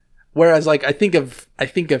Whereas, like, I think of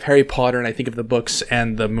Harry Potter and I think of the books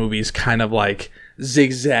and the movies kind of like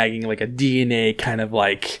zigzagging, like a DNA kind of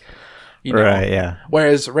like, you know. Right, yeah.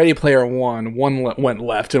 Whereas Ready Player One went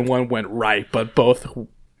left and one went right, but both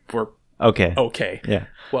were okay. Yeah.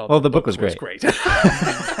 Well, the book was great.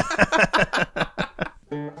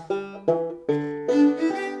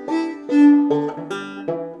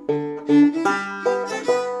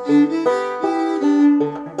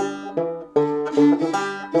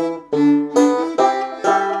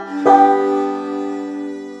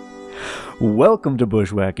 Welcome to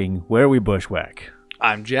Bushwhacking, where we bushwhack.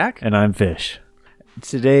 I'm Jack. And I'm Fish.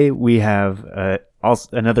 Today we have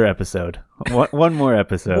another episode. One more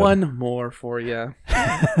episode. One more for you.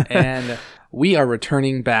 And we are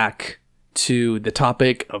returning back to the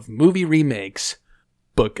topic of movie remakes,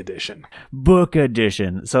 book edition. Book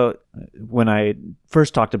edition. So when I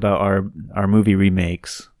first talked about our movie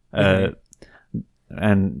remakes, and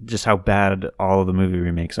just how bad all of the movie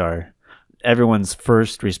remakes are, everyone's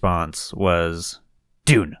first response was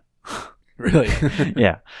Dune. Really?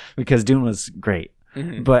 Yeah, because Dune was great.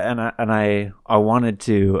 Mm-hmm. But I wanted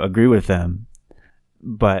to agree with them,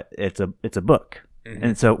 but it's a book. Mm-hmm.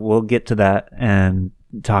 And so we'll get to that and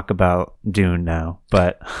talk about Dune now.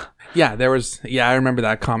 But yeah, I remember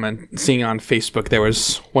that comment seeing on Facebook. There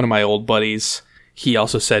was one of my old buddies. He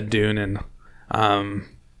also said Dune, and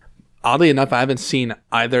oddly enough, I haven't seen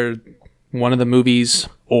either one of the movies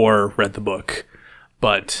or read the book,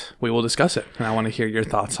 but we will discuss it, and I want to hear your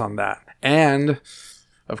thoughts on that. And,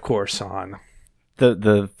 of course, on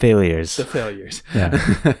the failures. The failures.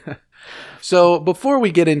 Yeah. So, before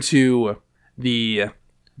we get into the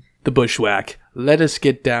bushwhack, let us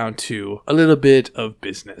get down to a little bit of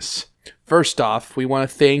business. First off, we want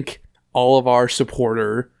to thank all of our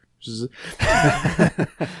supporters.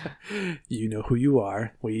 You know who you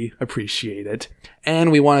are. We appreciate it.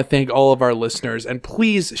 And we want to thank all of our listeners. And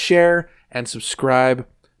please share and subscribe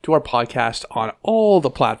to our podcast on all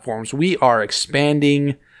the platforms. We are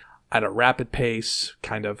expanding at a rapid pace,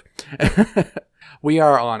 kind of. We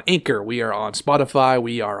are on Anchor. We are on Spotify.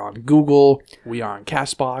 We are on Google. We are on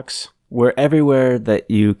CastBox. We're everywhere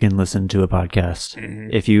that you can listen to a podcast. Mm-hmm.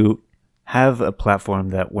 If you have a platform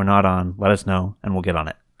that we're not on, let us know and we'll get on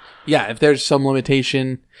it. Yeah, if there's some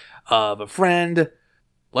limitation of a friend,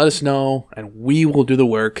 let us know, and we will do the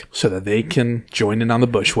work so that they can join in on the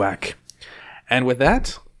bushwhack. And with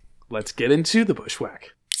that, let's get into the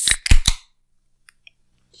bushwhack.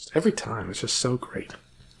 Just every time, it's just so great.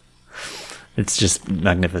 It's just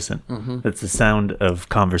magnificent. Mm-hmm. It's the sound of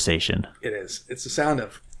conversation. It is. It's the sound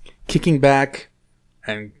of kicking back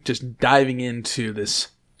and just diving into this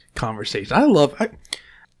conversation.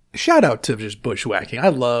 Shout out to just bushwhacking. I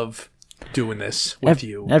love doing this with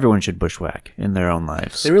you. Everyone should bushwhack in their own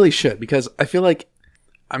lives. They really should, because I feel like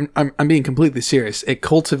I'm being completely serious. It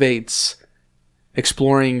cultivates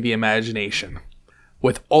exploring the imagination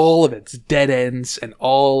with all of its dead ends and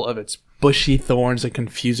all of its bushy thorns and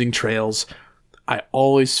confusing trails. I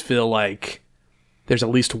always feel like there's at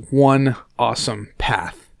least one awesome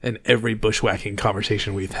path in every bushwhacking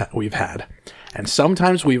conversation we've had. And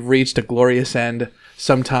sometimes we've reached a glorious end.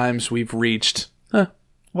 Sometimes we've reached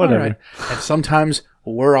whatever. Right. And sometimes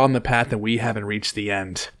we're on the path and we haven't reached the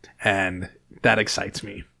end. And that excites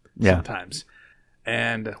me sometimes.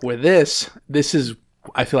 And with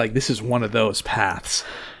I feel like this is one of those paths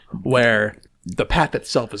where the path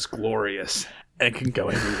itself is glorious and can go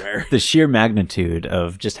anywhere. The sheer magnitude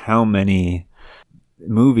of just how many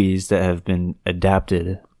movies that have been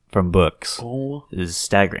adapted from books is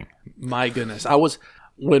staggering. My goodness.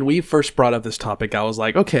 When we first brought up this topic, I was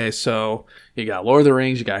like, okay, so you got Lord of the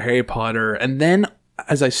Rings, you got Harry Potter, and then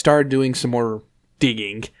as I started doing some more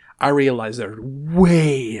digging, I realized there's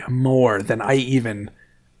way more than I even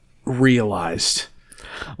realized.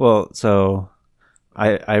 Well, so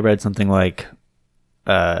I read something like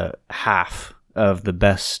half of the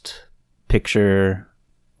best picture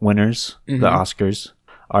winners, the Oscars,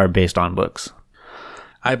 are based on books.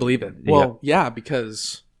 I believe it. Well, yeah,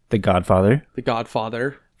 because The Godfather,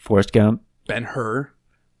 Forrest Gump, Ben-Hur,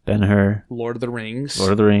 Lord of the Rings,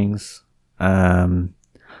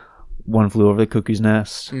 One Flew Over the Cuckoo's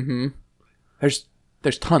Nest. Mm-hmm.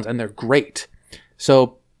 There's tons, and they're great.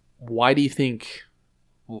 So why do you think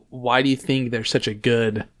there's such a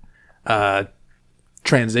good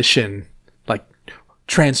transition, like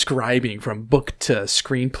transcribing from book to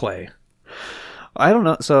screenplay? I don't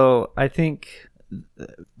know. So I think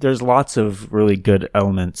there's lots of really good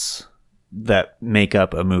elements that make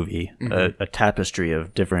up a movie, a tapestry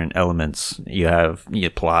of different elements. You have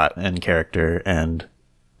plot and character and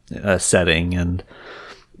a setting and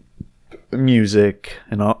music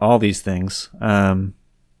and all these things. But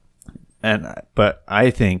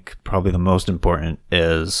I think probably the most important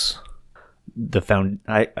is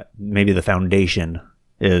maybe the foundation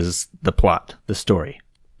is the plot, the story.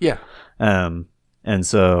 Yeah. And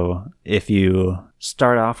so if you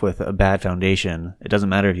start off with a bad foundation, it doesn't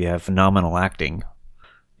matter if you have phenomenal acting.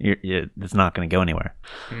 It's not going to go anywhere.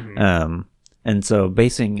 Mm-hmm. And so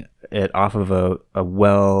basing it off of a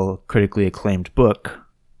well critically acclaimed book,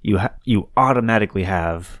 you automatically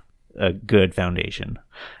have a good foundation.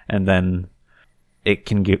 And then it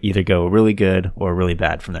can either go really good or really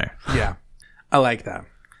bad from there. Yeah. I like that.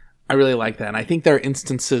 I really like that. And I think there are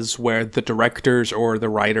instances where the directors or the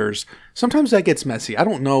writers, sometimes that gets messy. I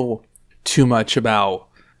don't know too much about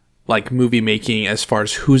like movie making as far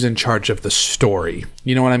as who's in charge of the story.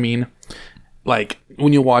 You know what I mean? Like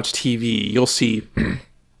when you watch TV, you'll see,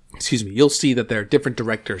 you'll see that there are different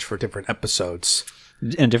directors for different episodes.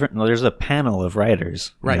 And there's a panel of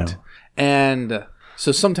writers. Right. You know? And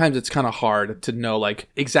so sometimes it's kind of hard to know like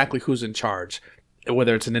exactly who's in charge,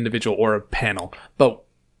 whether it's an individual or a panel. But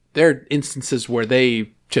there are instances where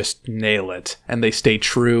they just nail it and they stay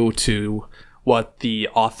true to what the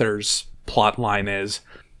author's plot line is.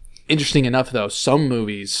 Interesting enough, though, some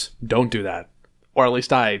movies don't do that. Or at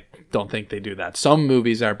least I don't think they do that. Some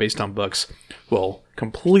movies that are based on books will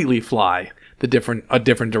completely fly a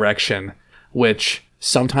different direction, which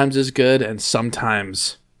sometimes is good and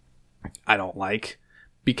sometimes I don't like,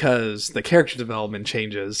 because the character development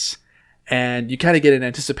changes. And you kind of get an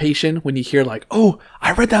anticipation when you hear like, oh,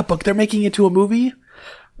 I read that book. They're making it to a movie.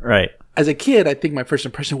 Right. As a kid, I think my first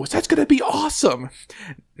impression was, that's going to be awesome.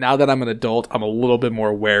 Now that I'm an adult, I'm a little bit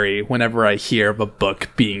more wary whenever I hear of a book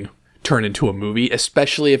being turned into a movie,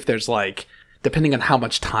 especially if there's like, depending on how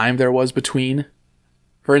much time there was between.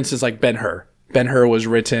 For instance, like Ben-Hur. Ben-Hur was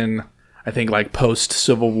written, I think, like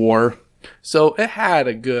post-Civil War. So it had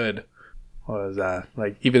a good... What was that?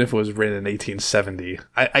 Like, even if it was written in 1870,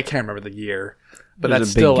 I can't remember the year, but There's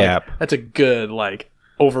that's a big still gap. Like, that's a good like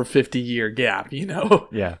over 50-year gap, you know?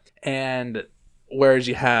 Yeah. And whereas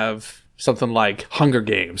you have something like Hunger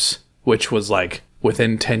Games, which was like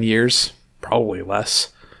within 10 years, probably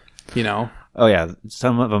less, you know? Oh yeah,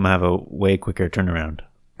 some of them have a way quicker turnaround.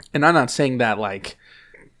 And I'm not saying that like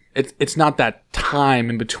it's not that time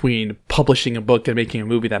in between publishing a book and making a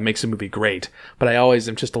movie that makes a movie great. But I always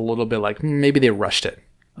am just a little bit like, maybe they rushed it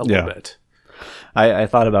a little bit. I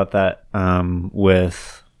thought about that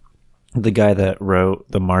with the guy that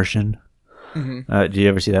wrote The Martian. Mm-hmm. Did you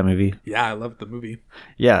ever see that movie? Yeah, I loved the movie.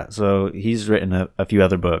 Yeah, so he's written a few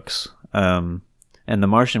other books. And The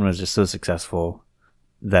Martian was just so successful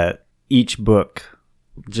that each book,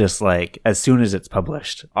 just like as soon as it's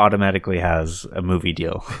published, automatically has a movie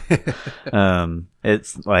deal.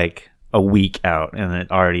 It's like a week out and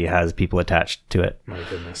it already has people attached to it. My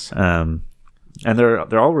goodness. And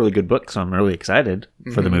they're all really good books, so I'm really excited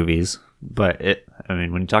for the movies. But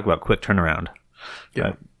when you talk about quick turnaround.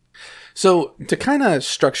 Yeah. So to kind of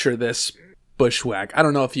structure this Bushwhack, I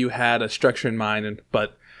don't know if you had a structure in mind,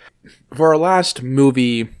 but for our last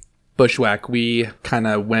movie Bushwhack, we kind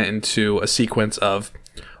of went into a sequence of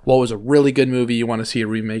what was a really good movie you want to see a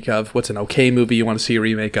remake of, what's an okay movie you want to see a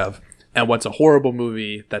remake of, and what's a horrible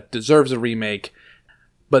movie that deserves a remake.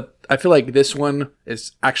 But I feel like this one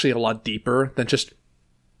is actually a lot deeper than just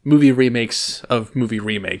movie remakes of movie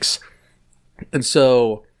remakes. And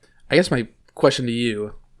so I guess my question to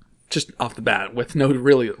you, just off the bat, with no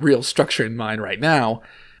really real structure in mind right now,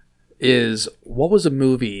 is what was a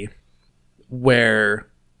movie where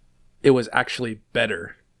it was actually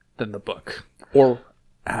better than the book? Or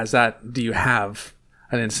do you have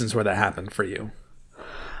an instance where that happened for you?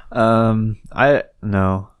 I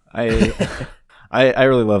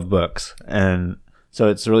really love books, and so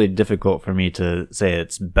it's really difficult for me to say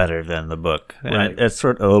it's better than the book. Right. And it's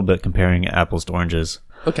sort of a little bit comparing apples to oranges.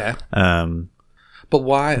 Okay. But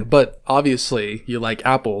why? But obviously you like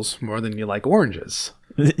apples more than you like oranges.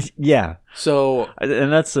 Yeah. So,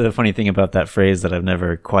 and that's the funny thing about that phrase that I've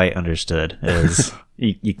never quite understood is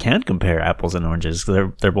you can't compare apples and oranges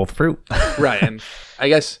because they're both fruit. Right. And I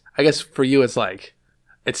guess for you it's like,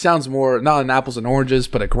 it sounds more not an apples and oranges,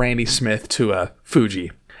 but a Granny Smith to a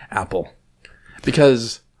Fuji apple,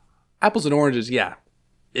 because apples and oranges, yeah,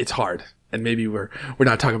 it's hard. And maybe we're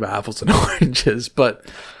not talking about apples and oranges, but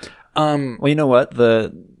well, you know what,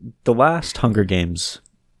 the last Hunger Games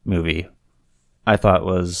movie I thought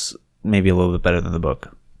was maybe a little bit better than the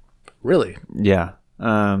book. Really? Yeah.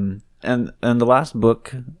 And the last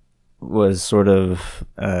book was sort of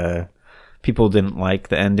people didn't like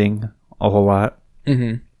the ending a whole lot.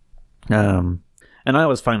 Mm-hmm. And I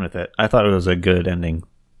was fine with it. I thought it was a good ending.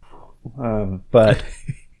 But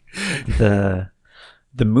the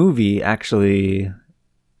movie actually,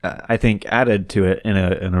 I think, added to it in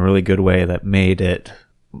a really good way that made it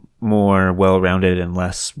more well-rounded and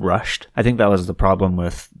less rushed. I think that was the problem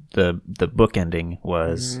with the book ending,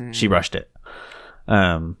 was she rushed it.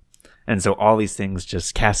 And so all these things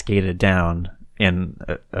just cascaded down in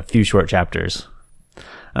a few short chapters.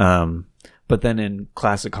 But then in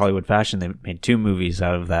classic Hollywood fashion, they made 2 movies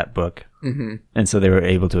out of that book. Mm-hmm. And so they were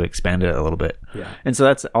able to expand it a little bit. Yeah. And so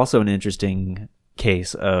that's also an interesting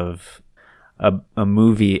case of a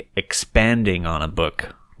movie expanding on a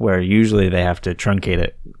book, where usually they have to truncate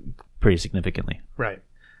it pretty significantly. Right.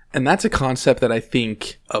 And that's a concept that I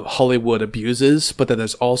think Hollywood abuses, but that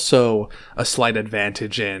there's also a slight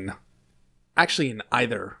advantage in, actually in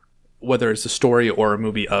either, whether it's a story or a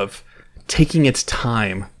movie, of taking its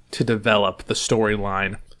time to develop the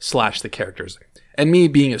storyline / the characters. And me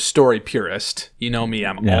being a story purist, you know me,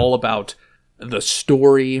 I'm all about the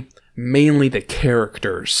story, mainly the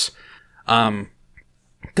characters.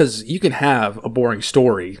 Because you can have a boring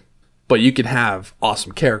story, but you can have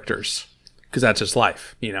awesome characters, because that's just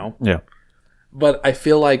life, you know? Yeah. But I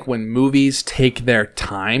feel like when movies take their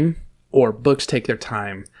time, or books take their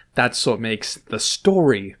time, that's what makes the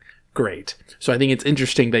story great. So I think it's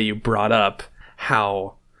interesting that you brought up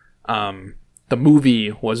how the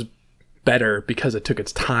movie was better because it took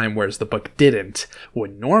its time, whereas the book didn't,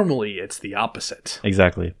 when normally it's the opposite.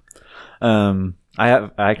 Exactly. I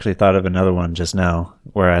actually thought of another one just now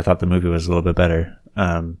where I thought the movie was a little bit better.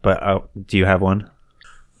 But do you have one?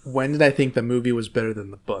 When did I think the movie was better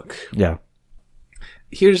than the book? Yeah.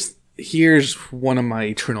 Here's one of my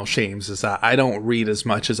eternal shames, is that I don't read as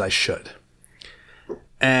much as I should.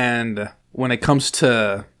 And when it comes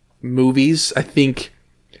to movies, I think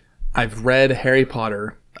I've read Harry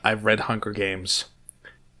Potter, I've read Hunger Games,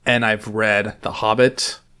 and I've read The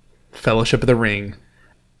Hobbit, Fellowship of the Ring,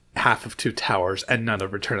 half of Two Towers, and none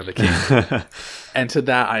of Return of the King. And to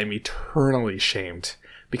that, I am eternally shamed,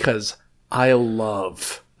 because I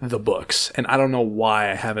love the books, and I don't know why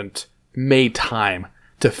I haven't made time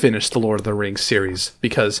to finish the Lord of the Rings series,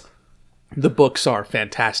 because the books are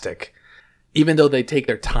fantastic. Even though they take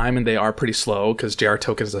their time and they are pretty slow, because J.R.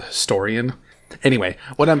 Tolkien is a historian. Anyway,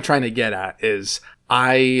 what I'm trying to get at is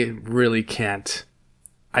I really can't.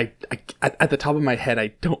 At the top of my head, I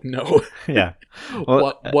don't know. Yeah.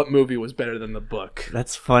 Well, what movie was better than the book.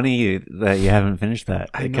 That's funny that you haven't finished that,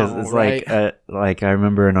 because it's right? like I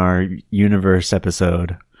remember in our universe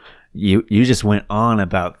episode, you just went on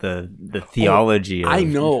about the theology. I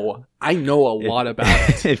know a lot about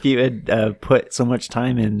it. If you had put so much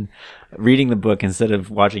time in reading the book instead of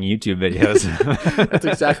watching YouTube videos. That's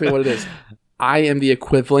exactly what it is. I am the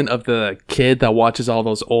equivalent of the kid that watches all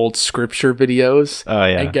those old scripture videos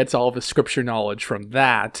and gets all of his scripture knowledge from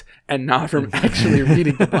that and not from actually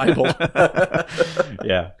reading the Bible.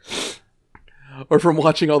 Yeah. Or from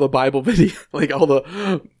watching all the Bible video, like all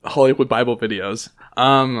the Hollywood Bible videos.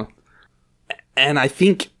 And I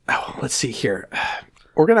think, let's see here.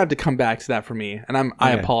 We're going to have to come back to that for me. And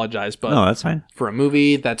I apologize, but no, that's fine. For a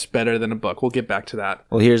movie, that's better than a book. We'll get back to that.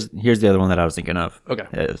 Well, here's the other one that I was thinking of.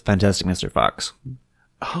 Okay. Fantastic Mr. Fox.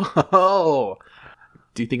 Oh.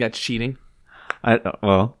 Do you think that's cheating?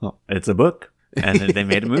 Well, it's a book, and they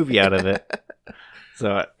made a movie out of it.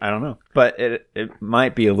 So I don't know. But it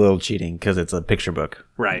might be a little cheating because it's a picture book.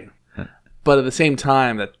 Right. But at the same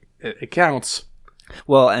time, that it counts.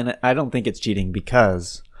 Well, and I don't think it's cheating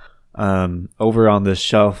because over on this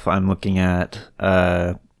shelf, I'm looking at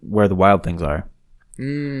Where the Wild Things Are.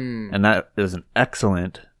 And that is an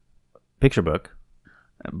excellent picture book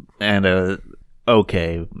and a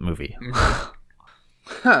okay movie.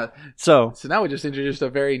 So now we just introduced a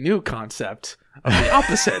very new concept of the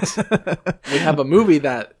opposite. We have a movie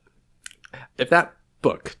that, if that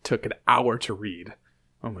book took an hour to read,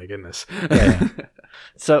 oh my goodness. Yeah.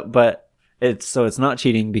 But it's not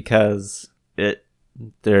cheating because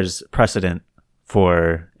there's precedent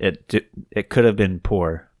for it. It could have been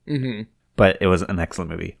poor, but it was an excellent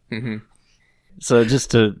movie. So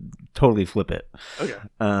just to totally flip it. Okay.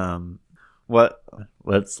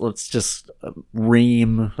 Let's just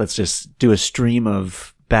let's just do a stream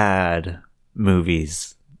of bad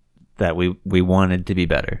movies that we wanted to be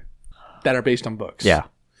better. That are based on books. Yeah.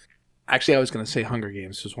 Actually, I was going to say Hunger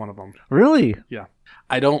Games was one of them. Really? Yeah.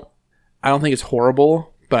 I don't think it's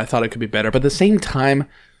horrible, but I thought it could be better. But at the same time,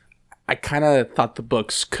 I kind of thought the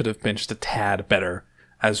books could have been just a tad better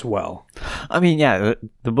as well. I mean, yeah,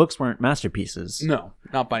 the books weren't masterpieces. No,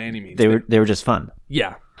 not by any means. They were just fun.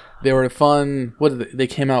 Yeah. They were fun. What did they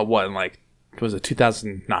came out in was it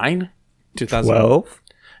 2009? 12?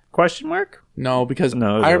 Question mark? No, because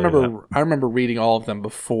No, it was I earlier than remember I remember reading all of them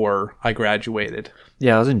before I graduated.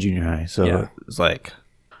 Yeah, I was in junior high, so Yeah. it was like,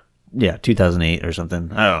 2008 or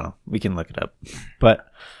something. I don't know. We can look it up. But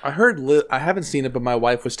I heard I haven't seen it, but my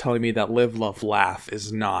wife was telling me that Live, Love, Laugh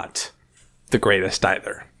is not the greatest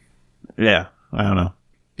either. yeah, I don't know.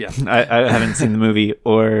 Yeah. I haven't seen the movie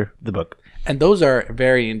or the book. And those are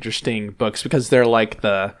very interesting books because they're like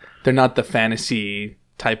they're not the fantasy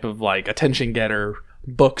type of like attention getter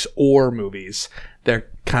books or movies. They're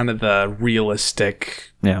kind of the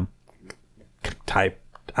realistic Yeah. type.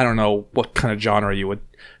 I don't know what kind of genre you would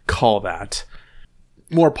call that.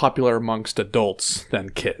 More popular amongst adults than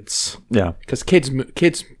kids. Yeah. Because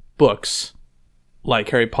kids books like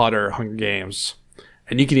Harry Potter, Hunger Games,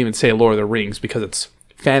 and you can even say Lord of the Rings because it's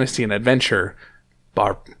fantasy and adventure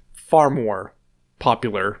are far more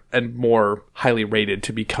popular and more highly rated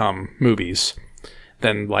to become movies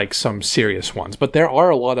than like some serious ones. But there are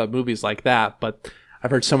a lot of movies like that, but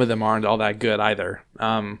I've heard some of them aren't all that good either.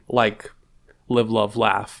 Like Live, Love,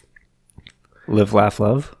 Laugh. Live, laugh,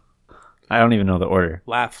 love? I don't even know the order.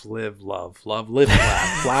 Laugh, live, love. Love, live,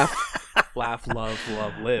 laugh. Laugh, laugh,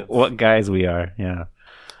 love, live. What guys we are, yeah.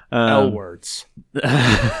 L words.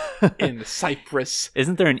 In Cypress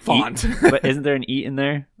Isn't there an font. eat? But isn't there an eat in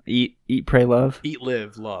there? Eat, pray, love? Eat,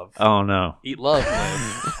 live, love. Oh, no. Eat, love,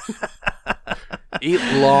 live. Eat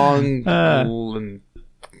long and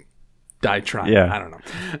die trying. Yeah. I don't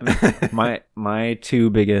know. My two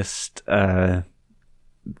biggest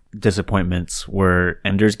disappointments were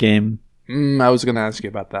Ender's Game I was going to ask you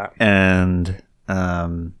about that. and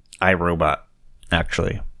iRobot,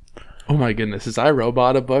 actually. Oh my goodness. Is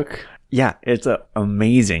iRobot a book? Yeah, it's an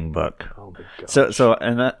amazing book. Oh my god. So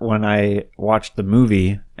and that, when I watched the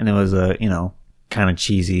movie, and it was a, kind of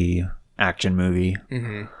cheesy action movie,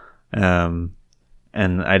 and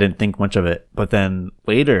I didn't think much of it. But then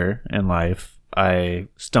later in life, I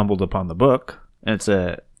stumbled upon the book. And it's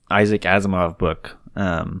a Isaac Asimov book.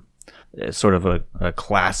 It's sort of a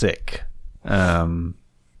classic science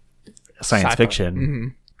Sci-fi.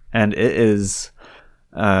 fiction, and it is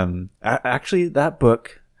actually that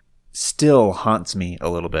book still haunts me a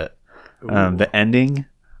little bit. The ending,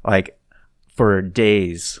 like for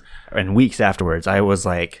days and weeks afterwards, I was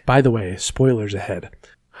like, By the way, spoilers ahead.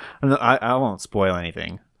 I won't spoil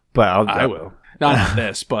anything, but I will. Not on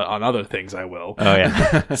this, but on other things I will. Oh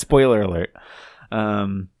yeah, spoiler alert.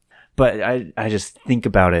 But I just think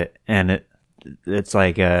about it, and it's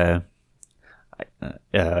like a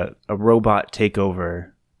robot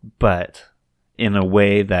takeover, but in a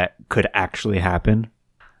way that could actually happen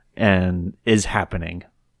and is happening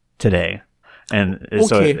today. And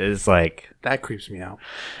so Okay. it's like, That creeps me out.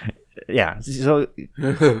 yeah. So,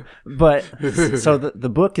 but so the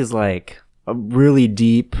book is like a really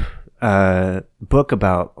deep book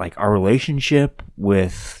about like our relationship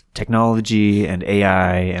with technology and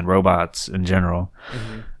AI and robots in general.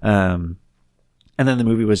 And then the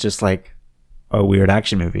movie was just like a weird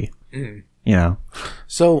action movie,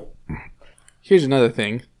 So, here's another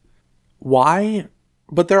thing. Why?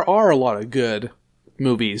 But there are a lot of good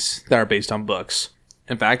movies that are based on books.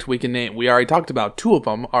 In fact, we already talked about two of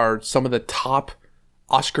them are some of the top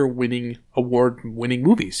Oscar-winning, award-winning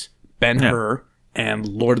movies. Ben-Hur and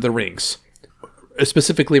Lord of the Rings.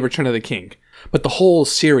 Specifically Return of the King. But the whole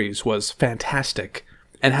series was fantastic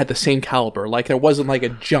and had the same caliber. Like, there wasn't like a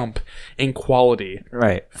jump in quality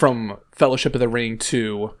right? from Fellowship of the Ring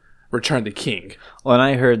to Return of the King. Well, and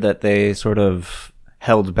I heard that they sort of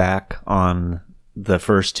held back on the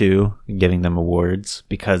first two, giving them awards,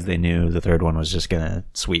 because they knew the third one was just gonna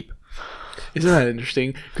sweep. Isn't that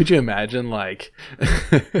interesting? Could you imagine, like,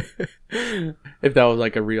 if that was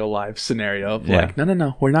like a real life scenario of like,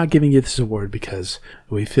 no, we're not giving you this award because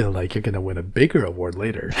we feel like you're going to win a bigger award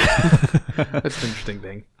later. That's an interesting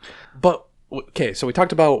thing. But, okay, so we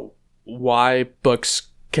talked about why books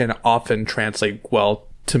can often translate well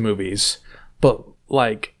to movies. But,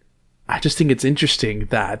 like, I just think it's interesting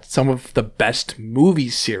that some of the best movie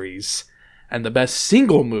series and the best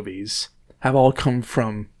single movies have all come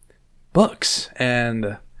from books,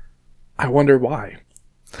 and I wonder why.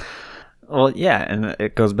 Well, yeah, and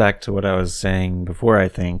it goes back to what I was saying before, I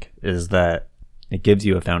think, is that it gives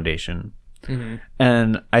you a foundation.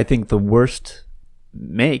 And I think the worst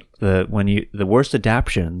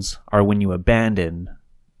adaptions are when you abandon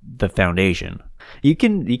the foundation. You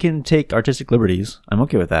can take artistic liberties. I'm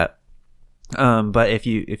okay with that. But if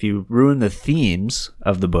you ruin the themes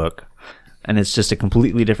of the book and it's just a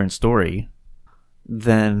completely different story,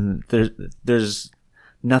 then there's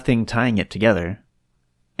nothing tying it together,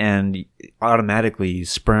 and automatically you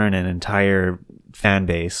spurn an entire fan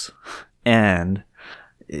base, and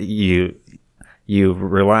you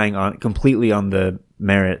relying on completely on the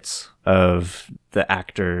merits of the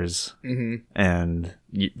actors and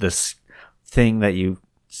this thing that you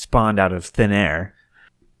spawned out of thin air.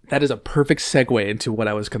 That is a perfect segue into what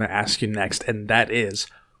I was going to ask you next, and that is,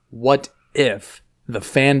 what if the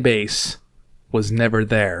fan base was never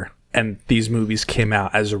there and these movies came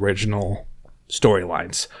out as original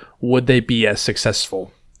storylines? Would they be as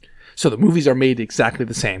successful? So the movies are made exactly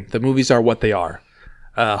the same. The movies are what they are.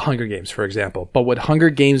 Hunger Games, for example. But would Hunger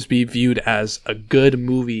Games be viewed as a good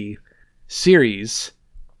movie series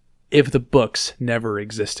if the books never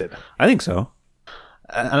existed? I think so.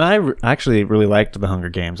 And I actually really liked the Hunger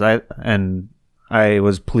Games. I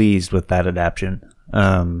was pleased with that adaptation.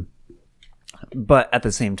 But at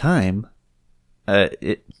the same time,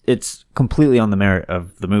 it's completely on the merit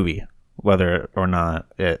of the movie, whether or not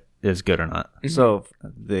it is good or not. Mm-hmm. So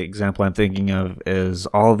the example I'm thinking of is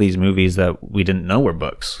all of these movies that we didn't know were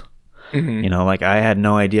books. Mm-hmm. You know, like I had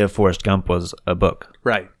no idea Forrest Gump was a book.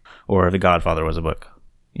 Right. Or The Godfather was a book,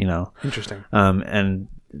 you know. Interesting. And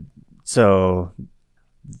so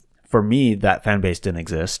for me, that fan base didn't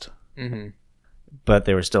exist. Mm-hmm. But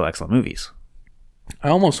they were still excellent movies. I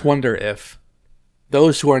almost wonder if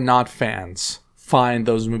those who are not fans find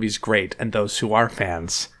those movies great and those who are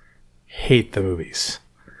fans hate the movies.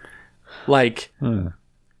 Like, here's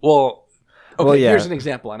an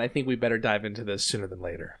example, and I think we better dive into this sooner than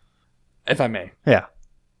later, if I may. Yeah.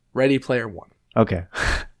 Ready Player One. Okay.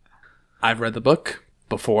 I've read the book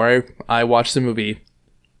before I watched the movie.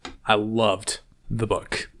 I loved the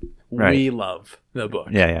book. Right. We love the book.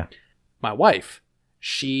 Yeah. My wife,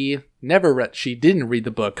 she didn't read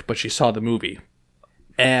the book, but she saw the movie.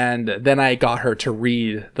 And then I got her to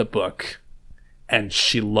read the book, and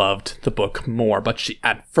she loved the book more. But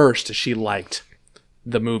at first she liked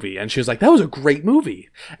the movie, and she was like, "That was a great movie."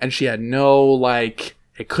 And she had no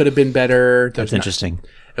it could have been better. That's interesting.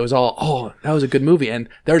 It was all, "Oh, that was a good movie." And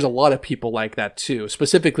there's a lot of people like that too,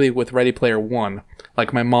 specifically with Ready Player One.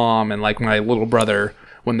 Like my mom and like my little brother,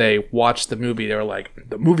 when they watched the movie, they were like,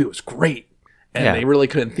 "The movie was great." And they really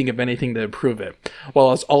couldn't think of anything to improve it.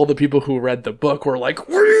 While all the people who read the book were like,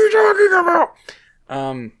 "What are you talking about?"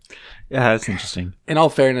 Yeah, that's interesting. In all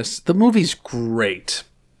fairness, the movie's great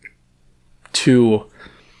to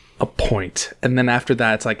a point. And then after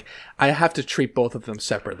that, it's like, I have to treat both of them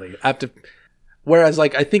separately. Whereas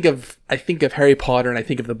I think of Harry Potter and I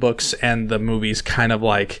think of the books and the movies kind of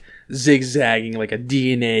like zigzagging, like a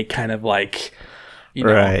DNA kind of like... You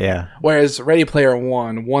know? Right, yeah. Whereas Ready Player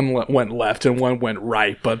One went left and one went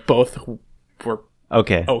right, but both were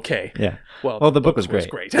okay. Yeah. Well, the book was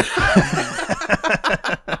great.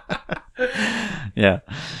 Yeah.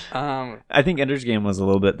 I think Ender's Game was a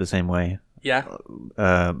little bit the same way. Yeah.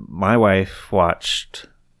 My wife watched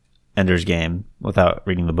Ender's Game without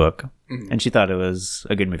reading the book, and she thought it was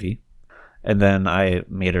a good movie. And then I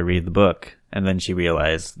made her read the book, and then she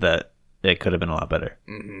realized that it could have been a lot better.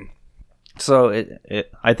 Mm-hmm. So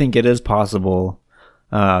I think it is possible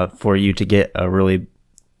for you to get a really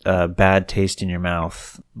bad taste in your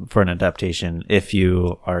mouth for an adaptation if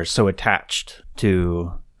you are so attached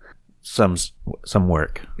to some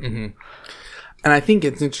work. Mm-hmm. And I think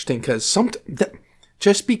it's interesting because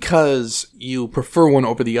just because you prefer one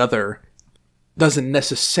over the other doesn't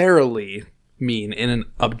necessarily mean in an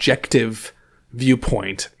objective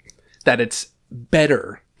viewpoint that it's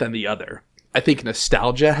better than the other. I think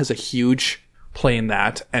nostalgia has a huge play in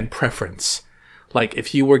that, and preference. Like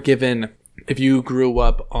if you grew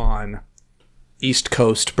up on East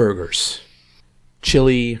Coast burgers,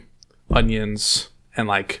 chili, onions,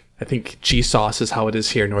 and I think cheese sauce is how it is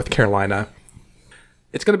here in North Carolina,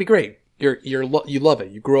 it's going to be great. You love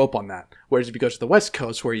it. You grew up on that. Whereas if you go to the West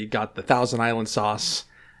Coast where you got the Thousand Island sauce,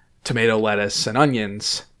 tomato, lettuce, and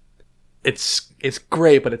onions, it's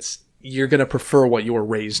great, but you're going to prefer what you were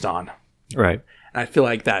raised on. Right. And I feel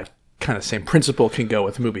like that kind of same principle can go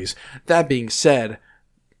with movies. That being said,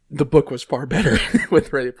 the book was far better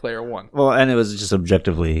with Ready Player One. Well, and it was just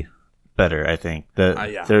objectively better, I think.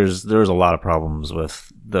 There was a lot of problems with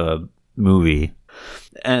the movie.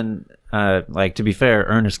 And to be fair,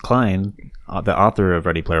 Ernest Cline, the author of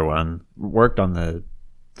Ready Player One, worked on the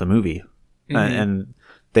movie. Mm-hmm. And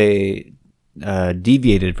they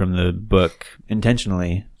deviated from the book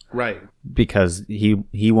intentionally. Right. Because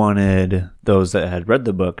he wanted those that had read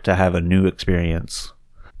the book to have a new experience.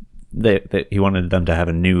 He wanted them to have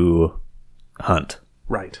a new hunt.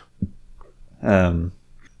 Right. But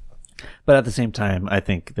at the same time, I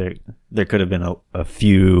think there could have been a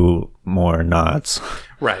few more nods.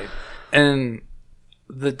 Right. And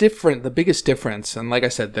the biggest difference, and like I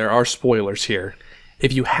said, there are spoilers here,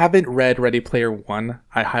 If you haven't read Ready Player One,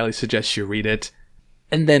 I highly suggest you read it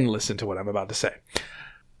and then listen to what I'm about to say.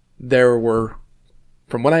 There were,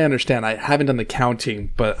 from what I understand, I haven't done the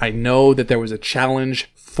counting, but I know that there was a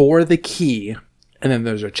challenge for the key, and then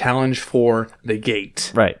there's a challenge for the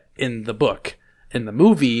gate. Right. In the book. In the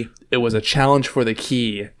movie, it was a challenge for the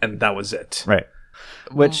key, and that was it. Right.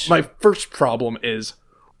 Which my first problem is,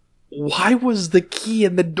 why was the key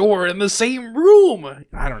and the door in the same room?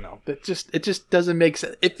 I don't know. It just doesn't make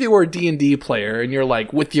sense. If you were a D&D player and you're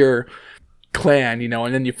like with your clan,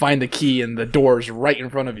 and then you find the key and the door's right in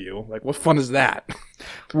front of you, like what fun is that?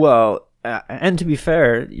 Well, and to be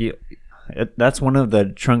fair, that's one of the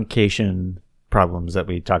truncation problems that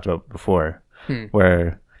we talked about before,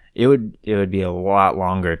 where it would be a lot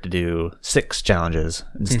longer to do 6 challenges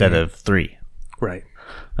instead of 3. Right.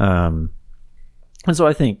 And so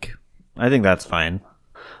I think that's fine.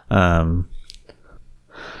 That's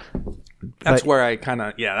where I kind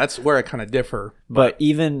of differ. But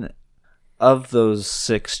even of those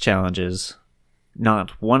 6 challenges, not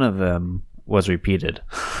one of them was repeated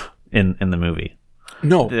in the movie.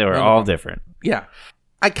 No. They were all different. Yeah.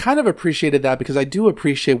 I kind of appreciated that because I do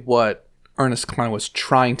appreciate what Ernest Cline was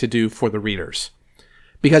trying to do for the readers.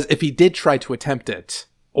 Because if he did try to attempt it,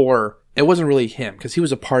 or it wasn't really him, because he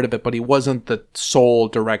was a part of it, but he wasn't the sole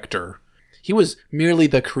director. He was merely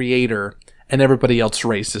the creator, and everybody else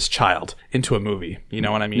raised this child into a movie. You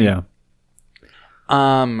know what I mean? Yeah.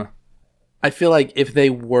 I feel like if they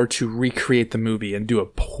were to recreate the movie and do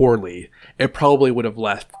it poorly, it probably would have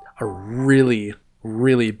left a really,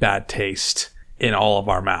 really bad taste in all of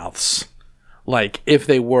our mouths. Like, if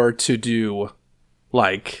they were to do,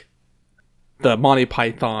 like, the Monty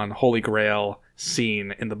Python Holy Grail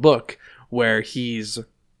scene in the book where he's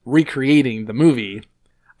recreating the movie,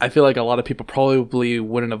 I feel like a lot of people probably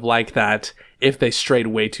wouldn't have liked that if they strayed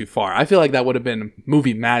way too far. I feel like that would have been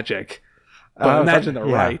movie magic. But imagine the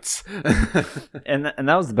rights. and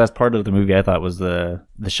that was the best part of the movie, I thought, was the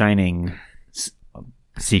Shining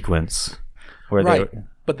sequence. Where right.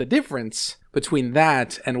 But the difference between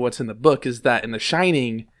that and what's in the book is that in The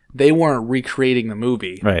Shining, they weren't recreating the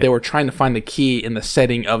movie. Right. They were trying to find the key in the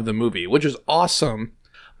setting of the movie, which is awesome.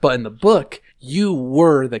 But in the book, you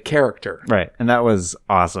were the character. Right. And that was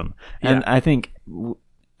awesome. And I think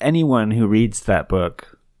anyone who reads that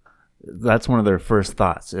book, that's one of their first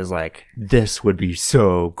thoughts is like, this would be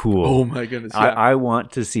so cool. Oh my goodness. Yeah. I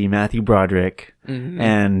want to see Matthew Broderick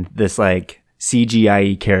and this like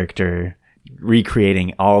CGI character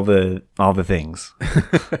recreating all the things.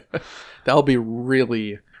 That would be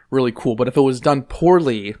really, really cool. But if it was done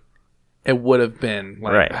poorly, it would have been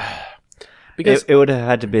like, right. Because it would have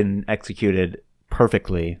had to been executed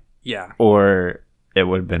perfectly. Yeah. Or it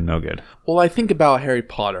would have been no good. Well, I think about Harry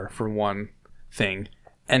Potter for one thing,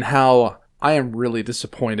 and how I am really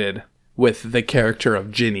disappointed with the character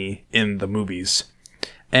of Ginny in the movies.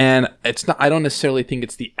 And I don't necessarily think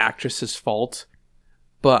it's the actress's fault,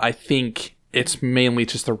 but I think it's mainly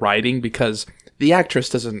just the writing, because the actress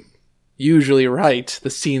doesn't usually write the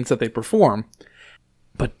scenes that they perform.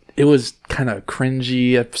 But it was kind of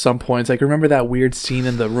cringy at some points. Like, remember that weird scene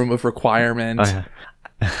in the Room of Requirement?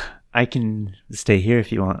 I can stay here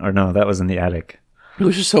if you want. Or no, that was in the attic. It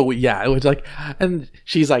was just so, yeah, it was like, and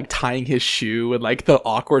she's like tying his shoe and like the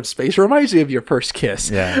awkward space. It reminds me of your first kiss.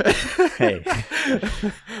 Yeah. Hey.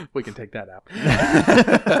 We can take that out.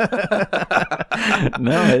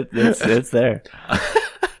 No, it's there.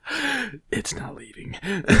 It's not leaving.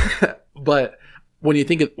 But when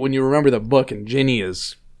you remember the book, and Ginny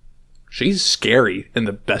she's scary in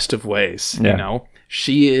the best of ways. Yeah. You know,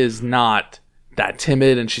 she is not that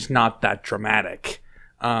timid and she's not that dramatic.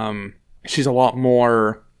 She's a lot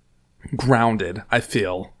more grounded, I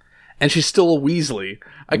feel. And she's still a Weasley.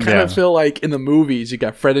 I kind of feel like in the movies, you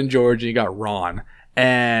got Fred and George and you got Ron.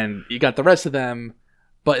 And you got the rest of them.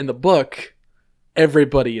 But in the book,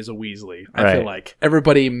 everybody is a Weasley. I feel like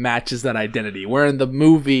everybody matches that identity. Where in the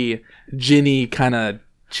movie, Ginny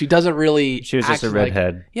she doesn't really. She was just a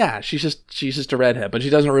redhead. She's just a redhead. But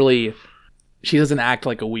she doesn't act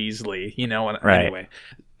like a Weasley, you know. Right. Anyway,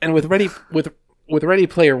 and with Ready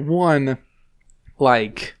Player One,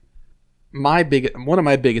 like one of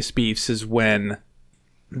my biggest beefs is when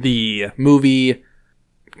the movie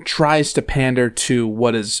tries to pander to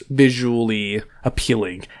what is visually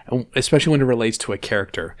appealing, especially when it relates to a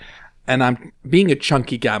character. And I'm being a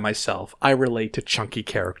chunky guy myself. I relate to chunky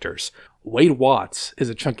characters. Wade Watts is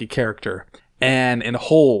a chunky character. And in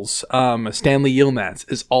Holes, Stanley Yelnats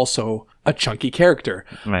is also a chunky character.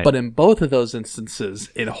 Right. But in both of those instances,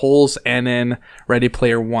 in Holes and in Ready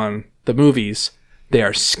Player One, the movies, they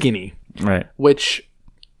are skinny. Right. Which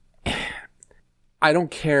I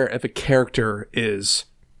don't care if a character is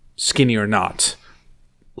skinny or not.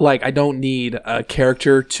 Like, I don't need a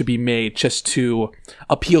character to be made just to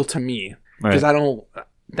appeal to me. Because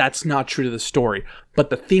that's not true to the story. But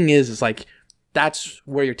the thing is like, that's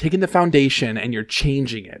where you're taking the foundation and you're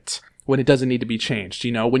changing it when it doesn't need to be changed.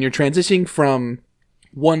 You know, when you're transitioning from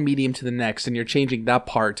one medium to the next and you're changing that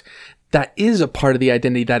part, that is a part of the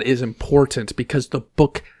identity that is important because the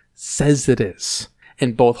book says it is.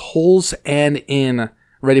 In both Holes and in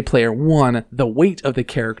Ready Player One, the weight of the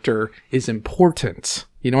character is important.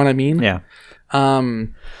 You know what I mean? Yeah.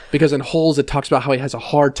 Because in Holes, it talks about how he has a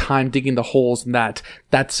hard time digging the holes, and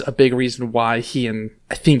that's a big reason why I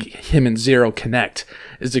think him and Zero connect,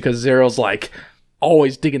 is because Zero's like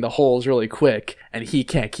always digging the holes really quick, and he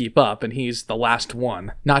can't keep up, and he's the last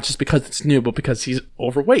one. Not just because it's new, but because he's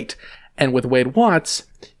overweight. And with Wade Watts,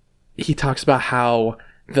 he talks about how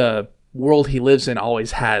the world he lives in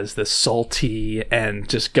always has this salty and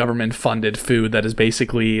just government-funded food that is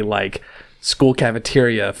basically like school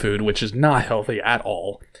cafeteria food, which is not healthy at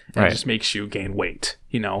all, and it just makes you gain weight,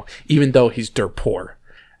 you know, even though he's dirt poor.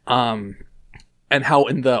 And how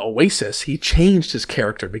in the Oasis he changed his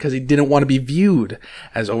character because he didn't want to be viewed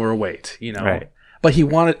as overweight, you know. Right. But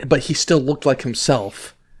he still looked like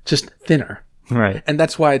himself, just thinner. Right. And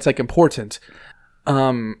that's why it's like important.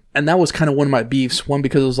 And that was kind of one of my beefs. One,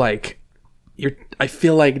 because it was like, I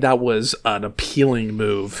feel like that was an appealing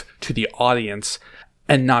move to the audience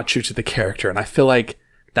and not true to the character. And I feel like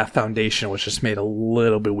that foundation was just made a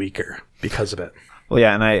little bit weaker because of it. Well,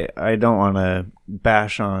 yeah, and I don't want to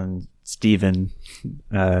bash on Steven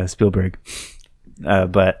Spielberg,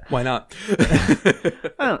 but why not?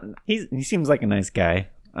 he seems like a nice guy.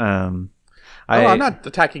 I'm not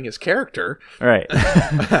attacking his character. Right.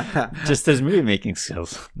 Just his movie making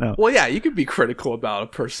skills. No. Well, yeah, you could be critical about a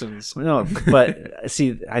person's. No, but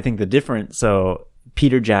see, I think the difference. So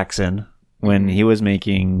Peter Jackson, when he was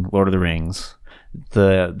making Lord of the Rings,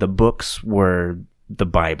 the books were the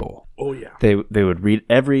Bible. Oh yeah. They would read,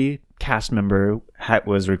 every cast member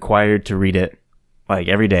was required to read it like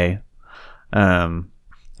every day, and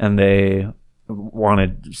they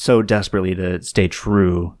wanted so desperately to stay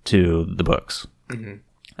true to the books.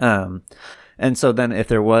 Mm-hmm. And so then if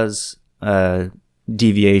there was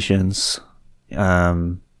deviations,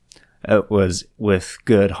 it was with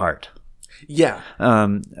good heart. Yeah.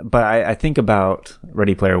 But I think about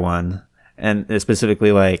Ready Player One, and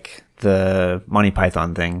specifically like the Monty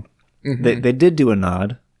Python thing. Mm-hmm. They did do a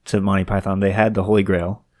nod to Monty Python. They had the Holy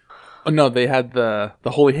Grail. Oh, no, they had the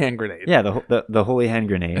holy hand grenade. Yeah, the holy hand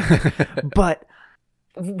grenade. But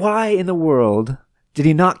why in the world did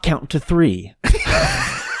he not count to 3?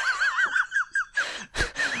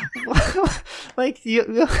 Like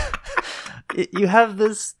you have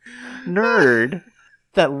this nerd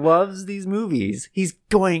that loves these movies. He's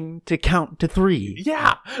going to count to 3.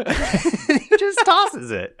 Yeah. He just tosses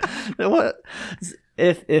it. What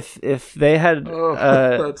if they had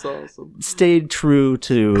that's awesome. stayed true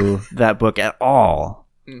to that book at all,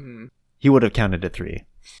 mm-hmm. he would have counted to 3.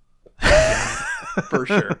 For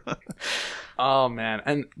sure. Oh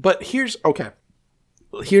man. But here's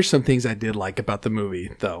some things I did like about the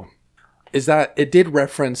movie though, is that it did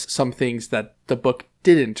reference some things that the book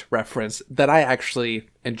didn't reference that I actually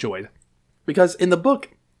enjoyed. Because in the book,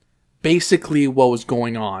 basically what was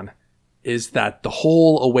going on is that the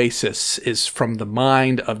whole Oasis is from the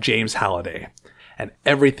mind of James Halliday, and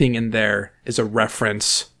everything in there is a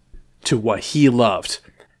reference to what he loved.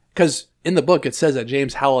 Because in the book it says that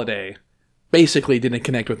James Halliday basically didn't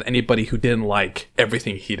connect with anybody who didn't like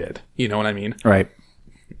everything he did. You know what I mean? Right.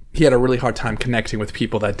 He had a really hard time connecting with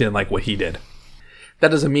people that didn't like what he did.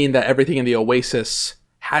 That doesn't mean that everything in the Oasis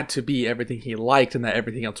had to be everything he liked and that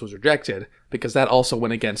everything else was rejected, because that also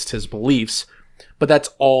went against his beliefs. But that's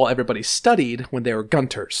all everybody studied when they were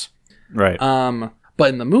Gunters. Right. But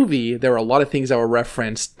in the movie, there were a lot of things that were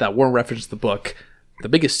referenced that weren't referenced in the book. The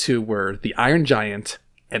biggest two were the Iron Giant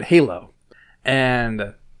and Halo.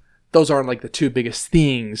 And those aren't like the two biggest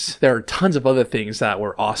things. There are tons of other things that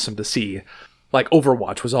were awesome to see. Like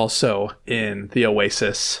Overwatch was also in the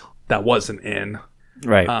Oasis that wasn't in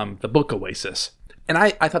the book Oasis. And I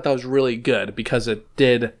thought that was really good because it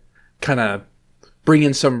did kind of bring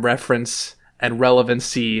in some reference and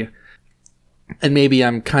relevancy. And maybe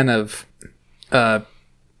I'm kind of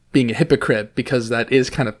being a hypocrite because that is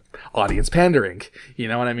kind of audience pandering. You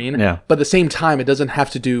know what I mean? Yeah. But at the same time, it doesn't have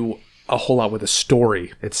to do a whole lot with the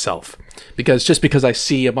story itself. Because just because I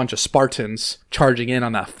see a bunch of Spartans charging in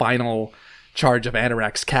on that final charge of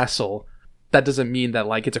Anorak's castle, that doesn't mean that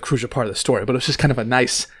like it's a crucial part of the story. But it's just kind of a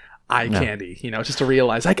nice eye candy, just to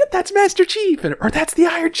realize, that's Master Chief, or that's the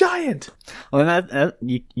Iron Giant. Well,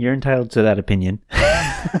 you're entitled to that opinion.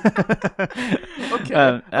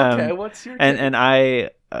 Okay. Okay. What's your take? And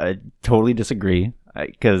I totally disagree,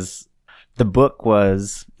 because the book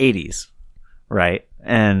was 80s, right?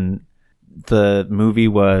 And the movie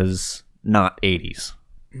was not 80s.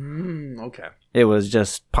 Okay. It was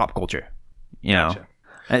just pop culture, Gotcha.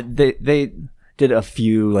 They did a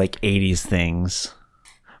few like 80s things,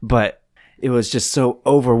 but it was just so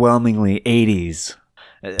overwhelmingly 80s.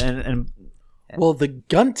 And well, the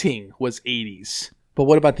gunting was 80s, but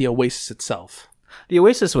what about the Oasis itself? the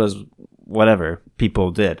Oasis was whatever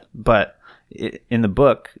people did, but in the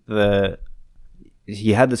book,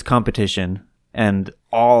 he had this competition, and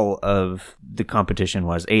all of the competition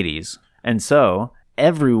was 80s, and so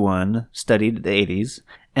everyone studied the 80s.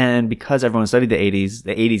 And because everyone studied the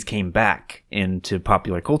 80s came back into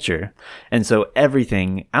popular culture. And so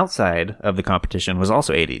everything outside of the competition was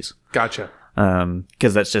also 80s. Gotcha.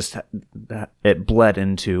 Because that's just, it bled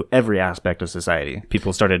into every aspect of society.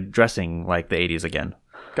 People started dressing like the 80s again.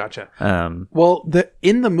 Gotcha. Well,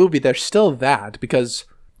 in the movie, there's still that, because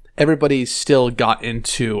everybody still got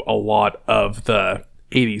into a lot of the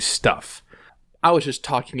 80s stuff. I was just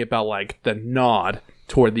talking about like the nod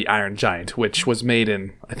toward the Iron Giant, which was made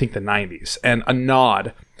in, I think, the 90s, and a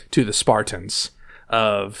nod to the Spartans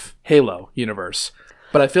of Halo universe.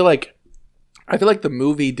 But I feel like the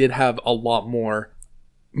movie did have a lot more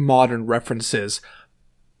modern references.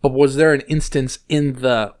 But was there an instance in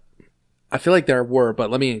the... I feel like there were,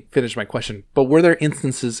 but let me finish my question. But were there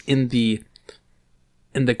instances in the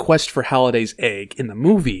quest for Halliday's egg in the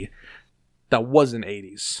movie that wasn't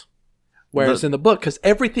 80s? Whereas in the book, because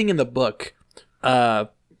everything in the book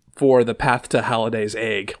for the path to Halliday's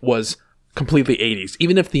egg was completely 80s.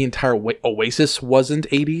 Even if the entire Oasis wasn't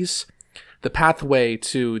 80s, the pathway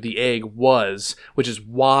to the egg was, which is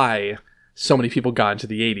why so many people got into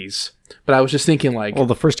the 80s. But I was just thinking like... Well,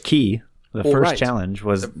 the first key, first challenge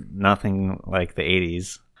was nothing like the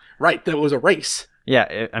 80s. Right, there was a race.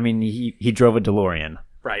 Yeah, I mean, he drove a DeLorean.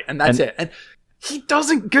 Right, and that's it. And he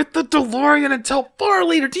doesn't get the DeLorean until far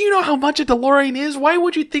later. Do you know how much a DeLorean is? Why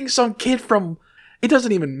would you think some kid from... It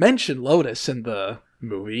doesn't even mention Lotus in the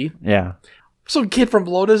movie. Yeah. Some kid from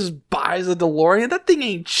Lotus buys a DeLorean. That thing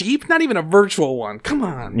ain't cheap. Not even a virtual one. Come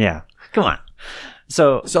on. Yeah. Come on.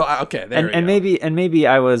 So okay. There and maybe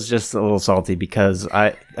I was just a little salty because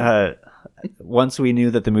once we knew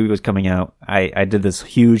that the movie was coming out, I did this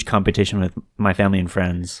huge competition with my family and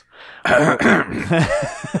friends.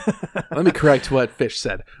 Let me correct what Fish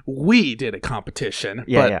said. We did a competition,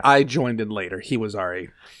 but I joined in later. He was already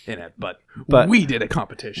in it, but we did a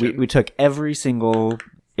competition. We took every single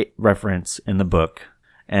reference in the book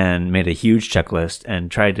and made a huge checklist and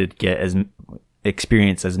tried to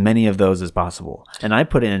experience as many of those as possible. And I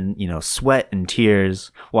put in, sweat and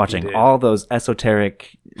tears watching all those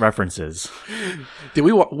esoteric references. Did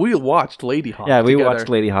we watched Lady Hawk? Yeah, we watched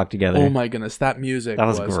Lady Hawk together. Oh my goodness, that music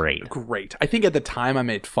was great. Great. I think at the time I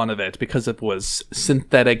made fun of it because it was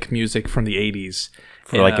synthetic music from the 80s.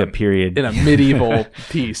 For like a period. In a medieval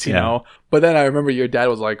piece, you know? But then I remember your dad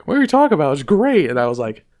was like, what are you talking about? It's great. And I was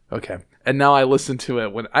like, okay. And now I listen to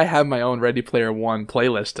it when I have my own Ready Player One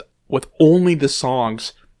playlist with only the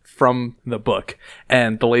songs from the book,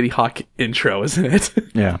 and the Lady Hawk intro is in it.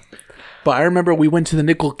 Yeah. But I remember we went to the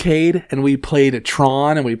Nickelcade, and we played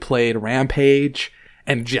Tron, and we played Rampage,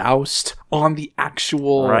 and Joust on the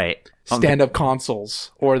actual stand-up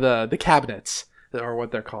consoles, or the cabinets, or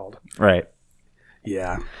what they're called. Right.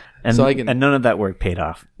 Yeah. And, and none of that work paid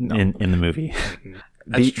off in the movie.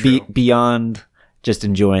 That's true. Beyond just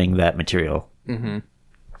enjoying that material. Mm-hmm.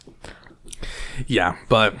 Yeah,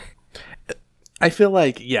 but I feel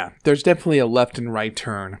like, there's definitely a left and right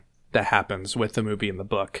turn that happens with the movie and the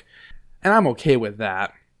book. And I'm okay with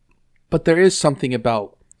that. But there is something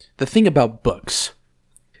about... The thing about books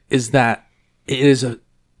is that it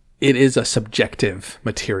is a subjective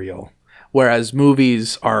material. Whereas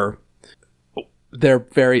movies they're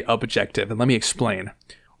very objective. And let me explain.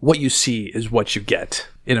 What you see is what you get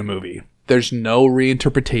in a movie. There's no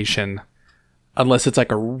reinterpretation unless it's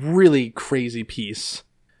like a really crazy piece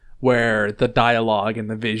where the dialogue and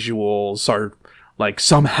the visuals are like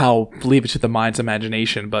somehow leave it to the mind's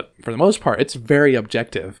imagination. But for the most part, it's very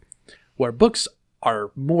objective, where books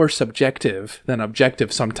are more subjective than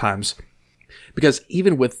objective sometimes. Because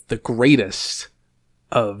even with the greatest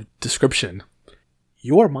of description,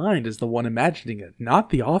 your mind is the one imagining it,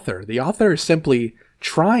 not the author. The author is simply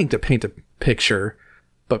trying to paint a picture,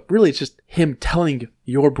 but really it's just him telling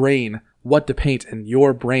your brain what to paint, and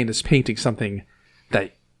your brain is painting something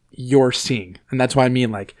that you're seeing. And that's why I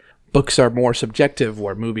mean, like, books are more subjective,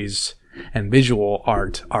 where movies and visual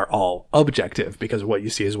art are all objective, because what you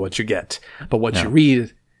see is what you get. But what you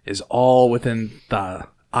read is all within the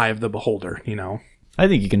eye of the beholder, you know? I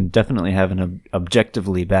think you can definitely have an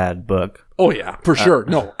objectively bad book. Oh, yeah, for sure.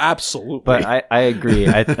 No, absolutely. But I agree.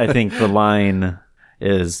 I think the line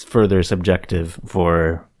is further subjective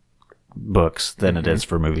for books than it is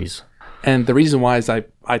for movies. And the reason why is I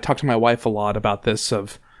talk to my wife a lot about this,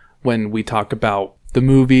 of when we talk about the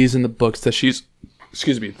movies and the books that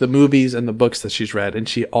the movies and the books that she's read. And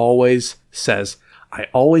she always says, I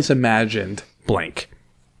always imagined blank.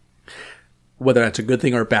 Whether that's a good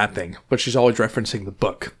thing or a bad thing, but she's always referencing the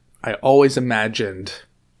book. I always imagined,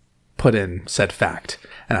 put in said fact.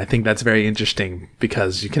 And I think that's very interesting,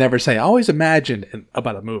 because you can never say, I always imagined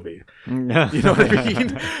about a movie. You know what I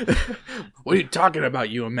mean? What are you talking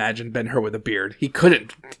about? You imagined Ben-Hur with a beard. He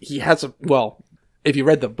couldn't. He has if you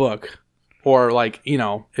read the book, or like, you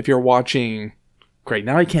know, if you're watching, great.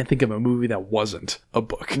 Now I can't think of a movie that wasn't a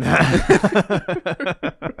book.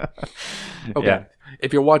 Okay. Yeah.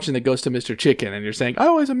 If you're watching The Ghost of Mr. Chicken and you're saying, I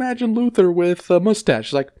always imagined Luther with a mustache.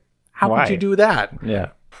 It's like, how Why? would you do that?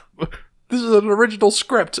 Yeah. This is an original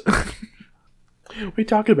script. What are you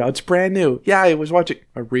talking about? It's brand new. Yeah, I was watching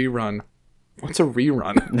a rerun. What's a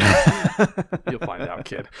rerun? You'll find out,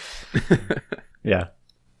 kid. Yeah.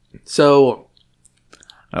 So,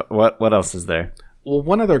 what else is there? well,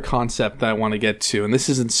 one other concept that I want to get to, and this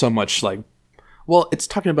isn't so much like, well, it's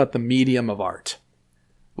talking about the medium of art.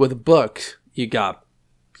 With a book, we got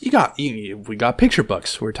picture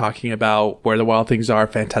books. We're talking about Where the Wild Things Are,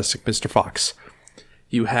 Fantastic Mr. Fox.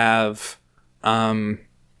 You have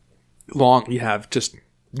you have just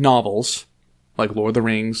novels like Lord of the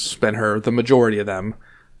Rings, Ben-Hur, the majority of them,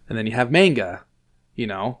 and then you have manga,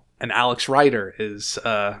 and Alex Rider is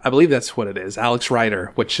I believe that's what it is, Alex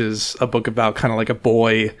Rider, which is a book about kind of like a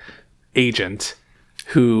boy agent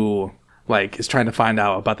who is trying to find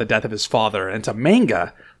out about the death of his father, and it's a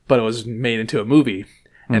manga, but it was made into a movie.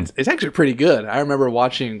 And it's actually pretty good. I remember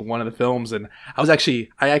watching one of the films, and I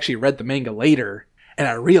actually read the manga later, and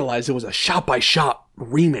I realized it was a shot-by-shot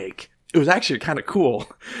remake. It was actually kind of cool,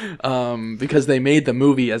 because they made the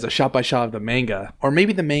movie as a shot-by-shot of the manga. Or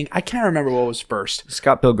maybe the manga, I can't remember what was first.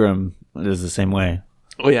 Scott Pilgrim is the same way.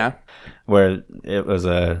 Oh, yeah? Where it was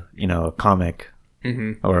a comic,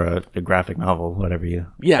 or a graphic novel, whatever you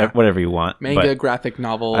want. Manga, but graphic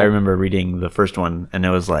novel. I remember reading the first one, and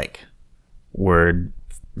it was like word,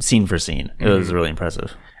 scene for scene. It was really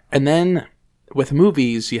impressive. And then with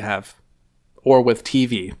movies, or with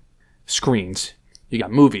TV screens, you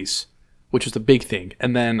got movies, which was the big thing.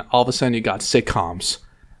 And then all of a sudden you got sitcoms,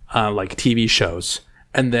 like TV shows.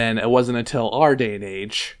 And then it wasn't until our day and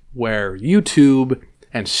age where YouTube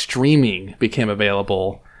and streaming became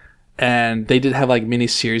available. And they did have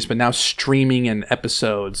miniseries, but now streaming and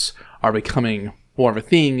episodes are becoming more of a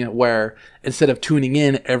thing, where instead of tuning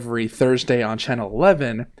in every Thursday on Channel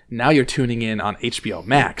 11, now you're tuning in on HBO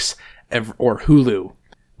Max or Hulu,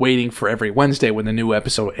 waiting for every Wednesday when the new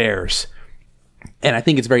episode airs. And I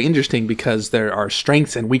think it's very interesting because there are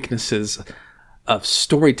strengths and weaknesses of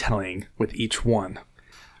storytelling with each one.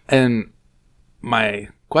 And my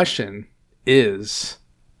question is,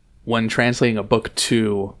 when translating a book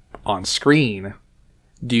to on screen,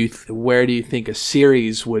 where do you think a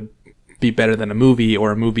series would be better than a movie,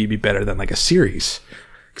 or a movie be better than a series?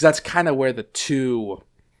 Because that's kind of where the two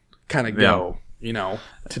kind of go,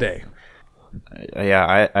 today.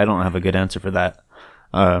 Yeah, I don't have a good answer for that.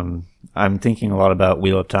 I'm thinking a lot about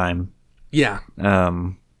Wheel of Time. Yeah.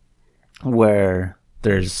 Where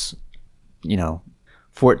there's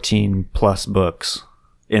 14 plus books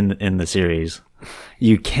in the series.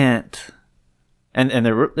 You can't, and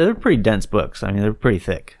they're pretty dense books. I mean, they're pretty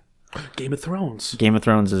thick. Game of Thrones. Game of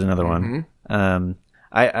Thrones is another one.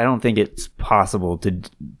 I don't think it's possible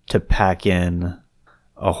to pack in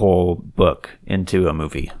a whole book into a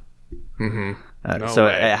movie. So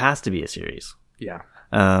it has to be a series. Yeah.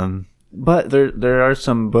 But there are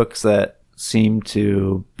some books that seem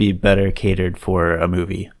to be better catered for a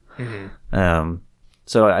movie.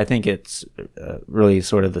 So I think it's really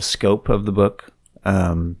sort of the scope of the book,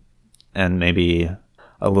 and maybe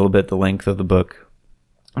a little bit the length of the book.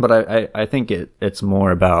 But I think it's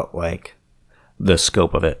more about the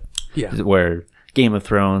scope of it. Yeah. Where Game of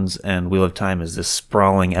Thrones and Wheel of Time is this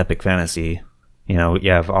sprawling epic fantasy.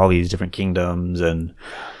 You have all these different kingdoms and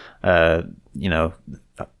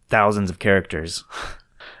thousands of characters.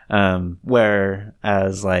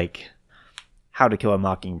 Whereas How to Kill a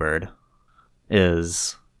Mockingbird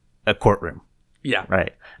is a courtroom. Yeah.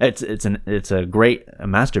 Right. It's a great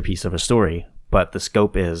masterpiece of a story, but the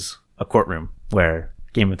scope is a courtroom where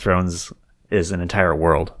Game of Thrones is an entire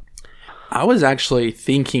world. I was actually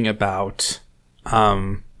thinking about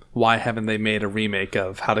why haven't they made a remake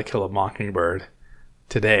of How to Kill a Mockingbird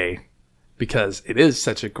today? Because it is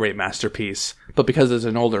such a great masterpiece. But because it's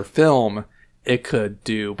an older film, it could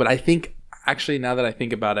do. But I think, actually, now that I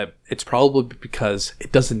think about it, it's probably because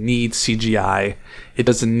it doesn't need CGI. It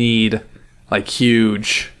doesn't need, like,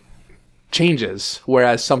 huge changes.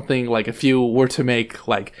 Whereas something like, if you were to make,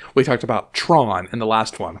 like, we talked about Tron in the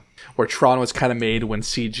last one, where Tron was kind of made when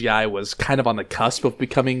CGI was kind of on the cusp of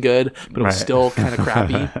becoming good, but it was still kind of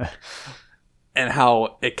crappy. And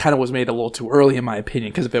how it kind of was made a little too early, in my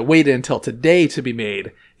opinion, because if it waited until today to be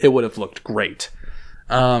made, it would have looked great.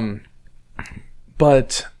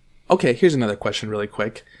 But, okay, here's another question really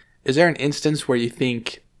quick. Is there an instance where you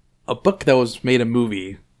think a book that was made a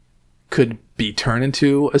movie could be turned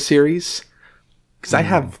into a series? Because I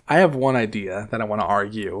have one idea that I want to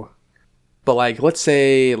argue. But, like, let's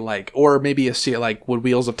say, like, or maybe like, would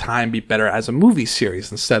Wheels of Time be better as a movie series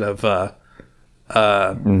instead of,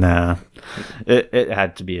 Nah. It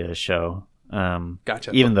had to be a show.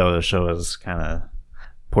 Gotcha. Even though the show is kind of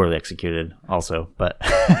poorly executed also, but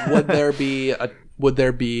would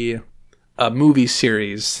there be a movie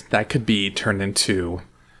series that could be turned into,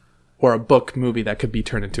 or a book movie that could be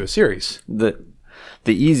turned into a series? The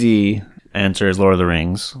easy answer is Lord of the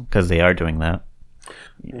Rings, because they are doing that.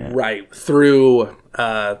 Yeah. Right, through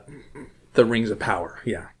the Rings of Power,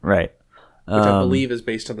 yeah. Right. Which I believe is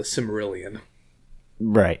based on the Silmarillion.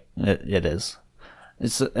 Right, it is.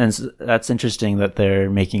 That's interesting that they're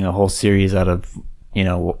making a whole series out of,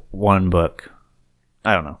 one book.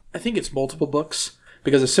 I don't know. I think it's multiple books,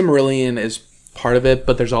 because the Silmarillion is part of it,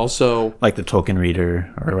 but there's also... Like the Tolkien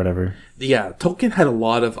reader, or whatever. Yeah, Tolkien had a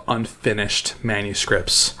lot of unfinished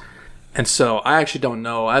manuscripts. And so I actually don't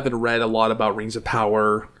know. I haven't read a lot about Rings of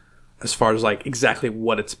Power as far as like exactly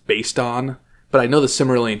what it's based on. But I know the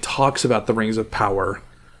Silmarillion talks about the Rings of Power.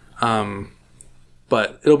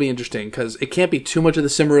 But it'll be interesting because it can't be too much of the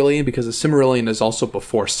Silmarillion, because the Silmarillion is also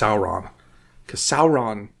before Sauron. Because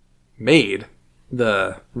Sauron made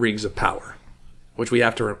the Rings of Power, which we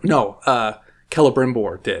have to...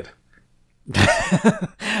 Celebrimbor did.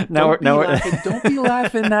 Don't be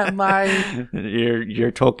laughing at my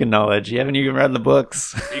your Tolkien knowledge. You haven't even read the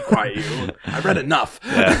books. Be quiet, you. I read enough.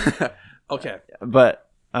 Yeah. Okay, but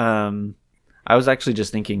I was actually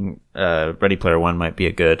just thinking Ready Player One might be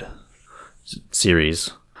a good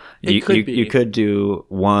series. You could do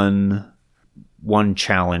one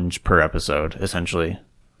challenge per episode, essentially.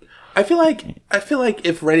 I feel like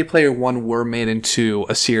if Ready Player One were made into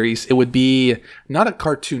a series, it would be not a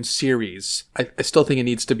cartoon series. I still think it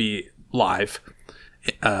needs to be live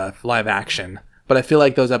action. But I feel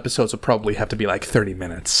like those episodes would probably have to be like 30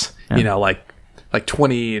 minutes. Yeah. Like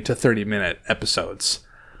 20 to 30 minute episodes.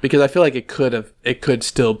 Because I feel like it could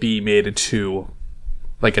still be made into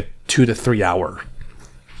like a 2 to 3 hour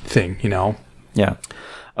thing, Yeah.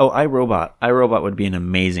 Oh, iRobot. iRobot would be an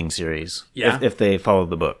amazing series. Yeah. If they followed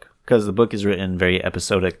the book. Because the book is written very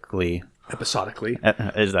episodically. Episodically?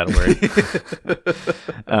 Is that a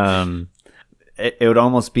word? It would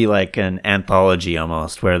almost be like an anthology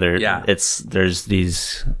almost, where there's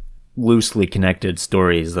these loosely connected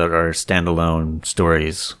stories that are standalone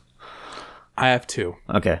stories. I have two.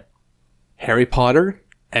 Okay. Harry Potter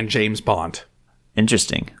and James Bond.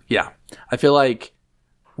 Interesting. Yeah. I feel like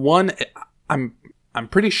one, I'm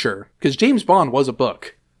pretty sure, because James Bond was a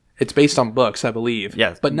book. It's based on books, I believe.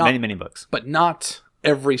 Yes, but not many books. But not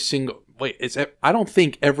every single... Wait, I don't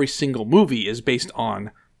think every single movie is based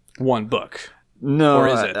on one book. No, or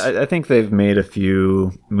is it? I think they've made a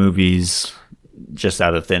few movies just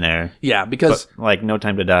out of thin air. Yeah, because... But, like, No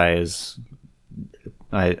Time to Die is...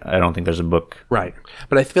 I don't think there's a book. Right.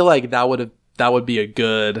 But I feel like that would be a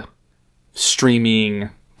good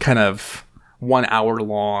streaming kind of 1 hour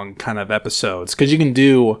long kind of episodes. Because you can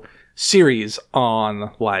do series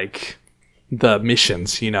on like the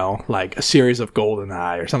missions, like a series of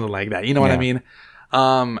GoldenEye or something like that. You know what I mean?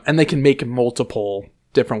 And they can make multiple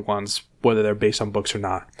different ones, whether they're based on books or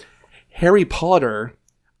not. Harry Potter,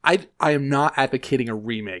 I am not advocating a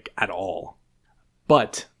remake at all.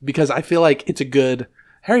 But because I feel like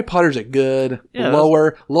Harry Potter's a good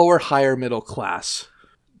lower, higher middle class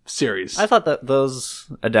series. I thought that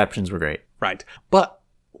those adaptations were great. Right. But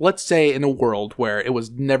let's say in a world where it was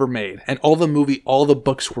never made and all the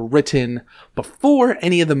books were written before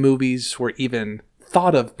any of the movies were even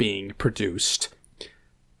thought of being produced.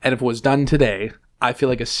 And if it was done today, I feel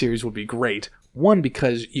like a series would be great. One,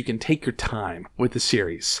 because you can take your time with the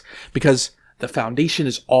series, because the foundation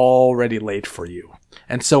is already laid for you.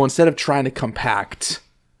 And so instead of trying to compact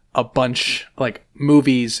a bunch, like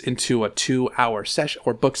movies into a 2-hour session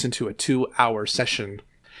or books into a 2-hour session,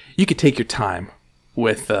 you could take your time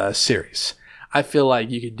with a series. I feel like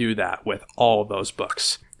you could do that with all those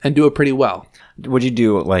books and do it pretty well. Would you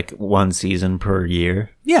do like one season per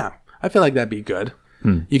year? Yeah, I feel like that'd be good.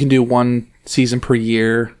 You can do one season per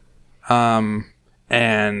year. And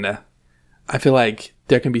I feel like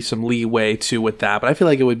there can be some leeway too with that, but I feel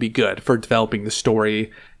like it would be good for developing the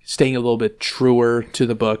story, staying a little bit truer to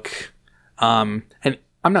the book. And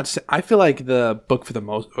I feel like the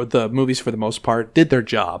movies for the most part did their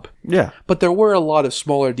job. Yeah. But there were a lot of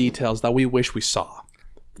smaller details that we wish we saw.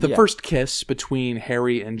 The first kiss between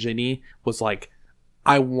Harry and Ginny was like,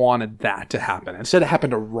 I wanted that to happen. Instead, it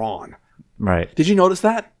happened to Ron. Right. Did you notice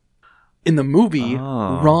that? In the movie,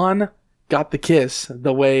 Ron got the kiss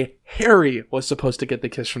the way Harry was supposed to get the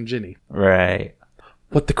kiss from Ginny. Right.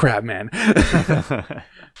 What the crap, man?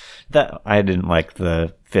 That I didn't like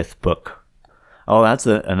the 5th book. Oh, that's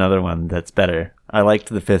another one that's better. I liked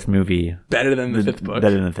the 5th movie. Better than the 5th book?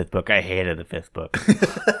 Better than the 5th book. I hated the 5th book.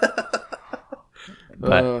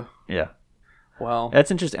 But, yeah. Well. That's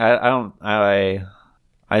interesting. I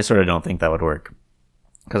sort of don't think that would work.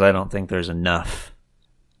 Because I don't think there's enough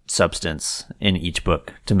substance in each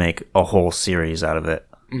book to make a whole series out of it.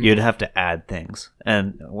 Mm-hmm. You'd have to add things.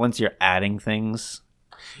 And once you're adding things...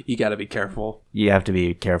 You got to be careful. You have to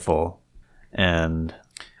be careful. And...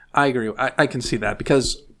 I agree. I can see that.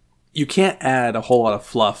 Because you can't add a whole lot of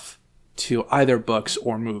fluff to either books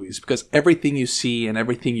or movies. Because everything you see and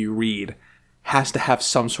everything you read has to have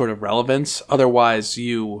some sort of relevance. Otherwise,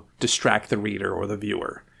 you distract the reader or the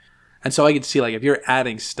viewer. And so I could see, like, if you're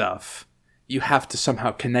adding stuff, you have to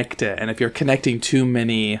somehow connect it. And if you're connecting too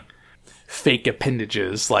many fake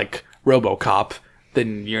appendages like RoboCop,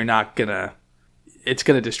 then you're not gonna... It's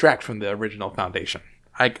gonna distract from the original foundation.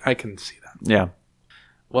 I can see that. Yeah.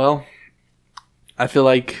 Well, I feel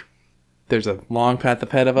like there's a long path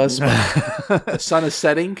ahead of us. But the sun is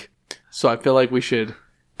setting, so I feel like we should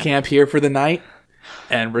camp here for the night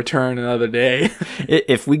and return another day.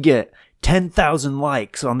 If we get 10,000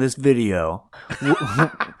 likes on this video,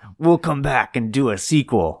 we'll come back and do a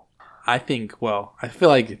sequel. I feel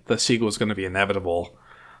like the sequel is going to be inevitable.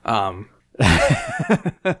 But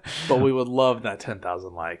we would love that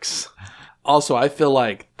 10,000 likes. Also, I feel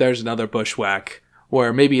like there's another Bushwhack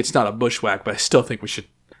where maybe it's not a Bushwhack, but I still think we should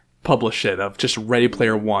publish it of just Ready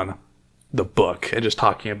Player One, the book, and just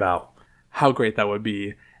talking about how great that would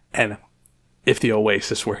be and if the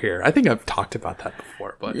Oasis were here. I think I've talked about that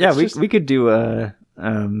before, but yeah, we could do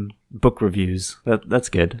book reviews. That's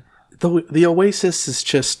good. The Oasis is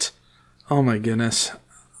just, oh my goodness,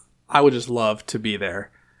 I would just love to be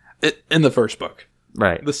there in the first book.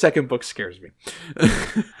 Right. The second book scares me.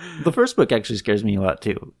 The first book actually scares me a lot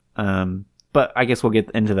too. But I guess we'll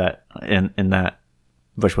get into that in that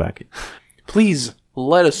Bushwhack. Please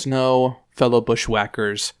let us know, fellow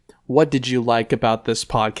Bushwhackers. What did you like about this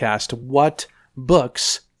podcast? What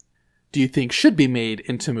books do you think should be made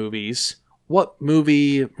into movies? What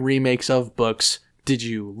movie remakes of books did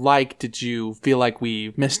you like? Did you feel like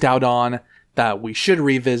we missed out on that we should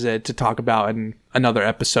revisit to talk about in another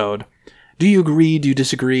episode? Do you agree? Do you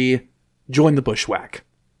disagree? Join the Bushwhack.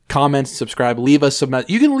 Comment, subscribe, leave us some...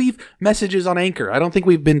 You can leave messages on Anchor. I don't think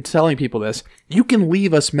we've been telling people this. You can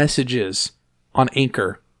leave us messages on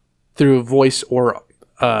Anchor through voice or...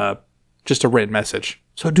 just a written message.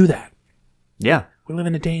 So do that. Yeah. We live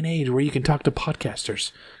in a day and age where you can talk to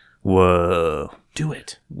podcasters. Whoa. Do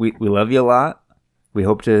it. We love you a lot. We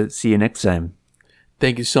hope to see you next time.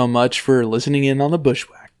 Thank you so much for listening in on the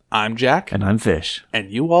Bushwhack. I'm Jack. And I'm Fish.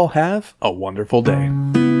 And you all have a wonderful day.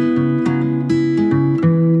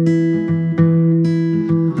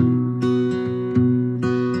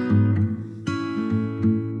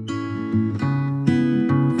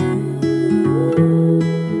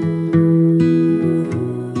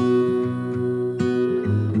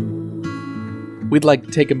 We'd like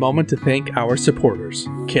to take a moment to thank our supporters,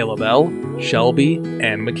 Caleb L., Shelby,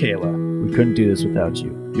 and Michaela. We couldn't do this without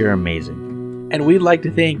you. You're amazing. And we'd like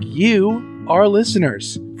to thank you, our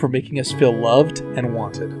listeners, for making us feel loved and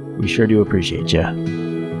wanted. We sure do appreciate you.